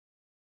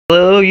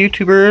Hello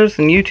YouTubers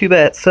and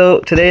YouTubettes. So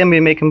today I'm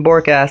going to be making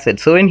boric acid.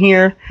 So in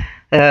here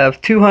I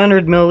have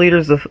 200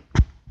 milliliters of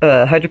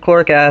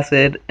hydrochloric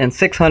acid and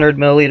 600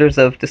 milliliters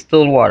of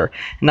distilled water.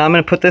 And now I'm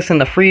going to put this in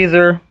the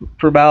freezer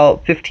for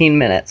about 15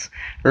 minutes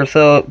or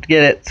so to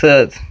get it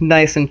so it's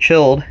nice and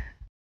chilled.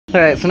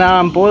 Alright, so now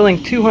I'm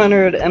boiling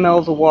 200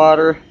 mLs of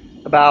water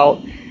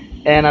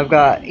and I've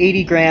got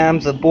 80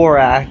 grams of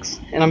borax,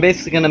 and I'm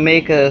basically going to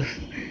make a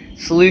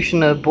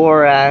solution of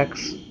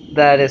borax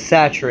that is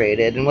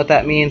saturated. And what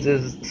that means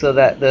is so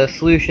that the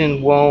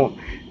solution won't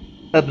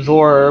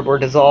absorb or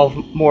dissolve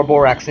more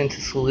borax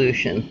into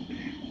solution.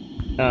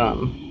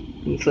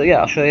 And so yeah,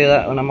 I'll show you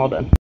that when I'm all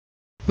done.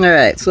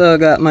 Alright, so I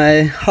got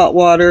my hot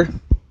water,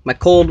 my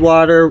cold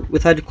water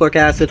with hydrochloric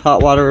acid,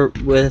 hot water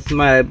with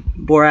my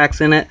borax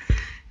in it.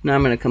 Now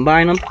I'm going to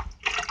combine them.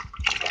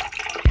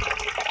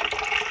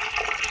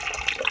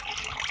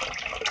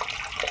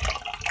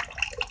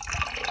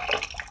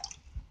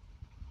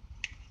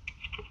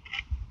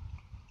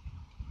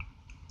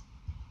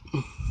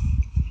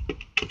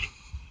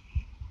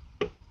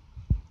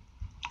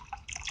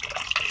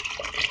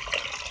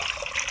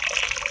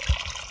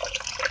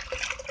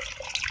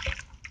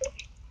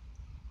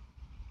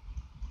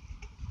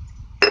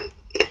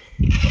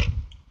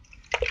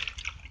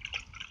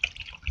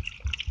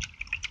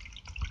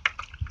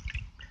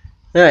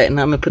 Alright,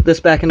 now I'm going to put this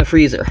back in the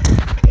freezer.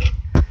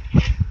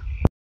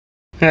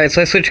 Alright,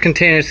 so I switched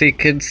containers so you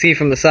could see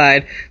from the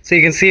side. So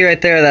you can see right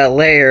there that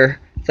layer.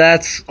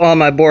 That's all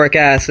my boric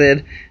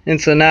acid. And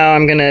so now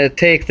I'm going to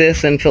take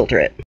this and filter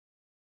it.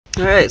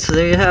 Alright, so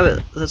there you have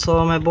it. That's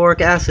all my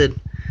boric acid.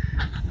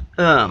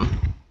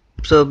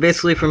 So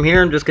basically from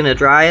here I'm just going to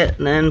dry it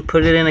and then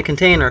put it in a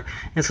container.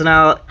 And so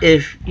now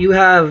if you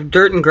have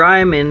dirt and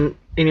grime in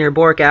your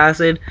boric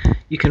acid,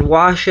 you can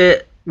wash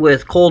it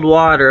with cold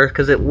water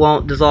because it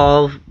won't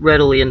dissolve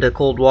readily into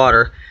cold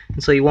water,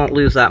 and so you won't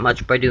lose that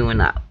much by doing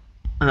that.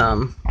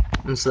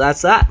 And so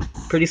that's that.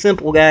 Pretty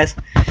simple, guys.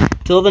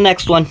 Till the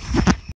next one.